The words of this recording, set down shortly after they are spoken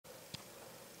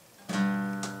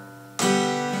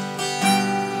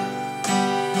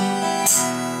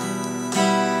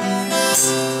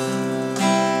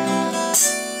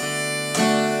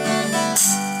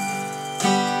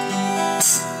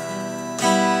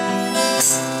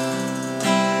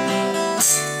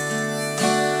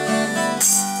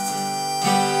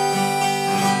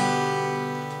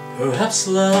Perhaps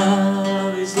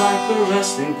love is like a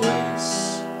resting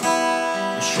place,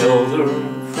 a shelter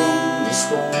from the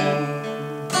storm.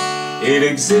 It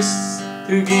exists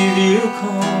to give you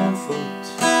comfort,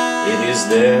 it is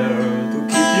there to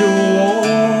keep you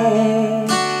warm.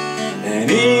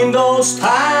 And in those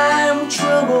times of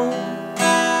trouble,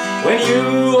 when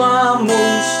you are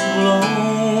most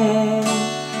alone,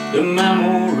 the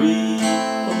memory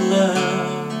of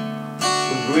love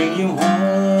will bring you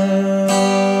home.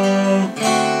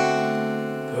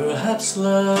 Perhaps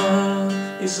love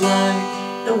is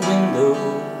like a window,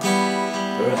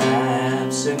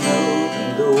 perhaps an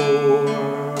open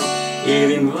door.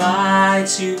 It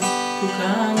invites you to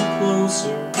come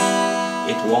closer,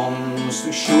 it wants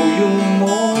to show you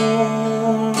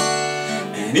more.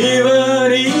 And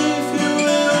even if you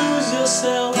lose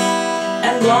yourself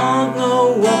and don't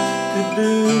know what to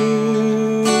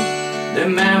do, the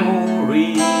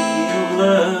memory of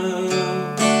love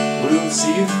will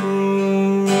see you through.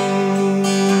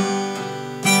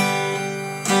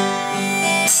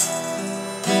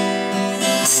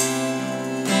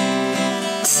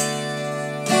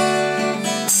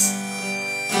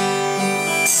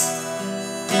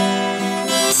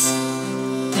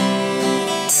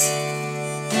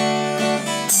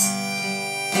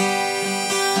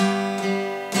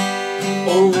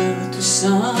 Oh, the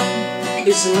sun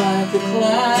is like a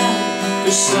cloud,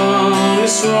 the sun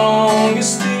is strong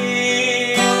as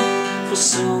steel. For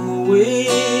some a way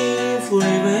of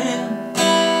living,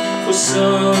 for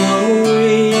some a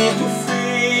way to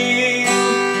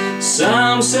feel.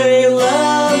 Some say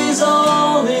love is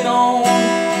all in all,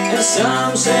 and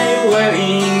some say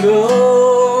letting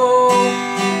go.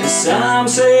 And some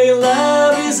say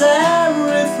love is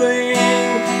everything,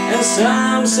 and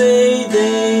some say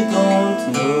they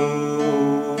don't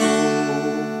know.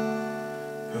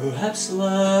 Perhaps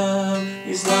love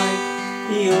is like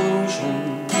the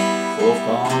ocean, full of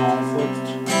conflict,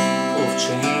 full of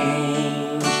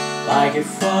change. Like a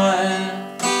fire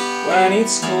when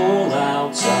it's cold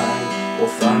outside, or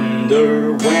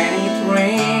thunder when it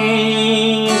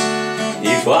rains.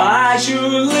 If I should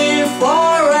live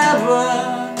forever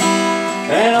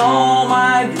and all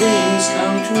my dreams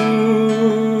come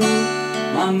true,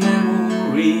 my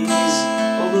memories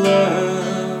of love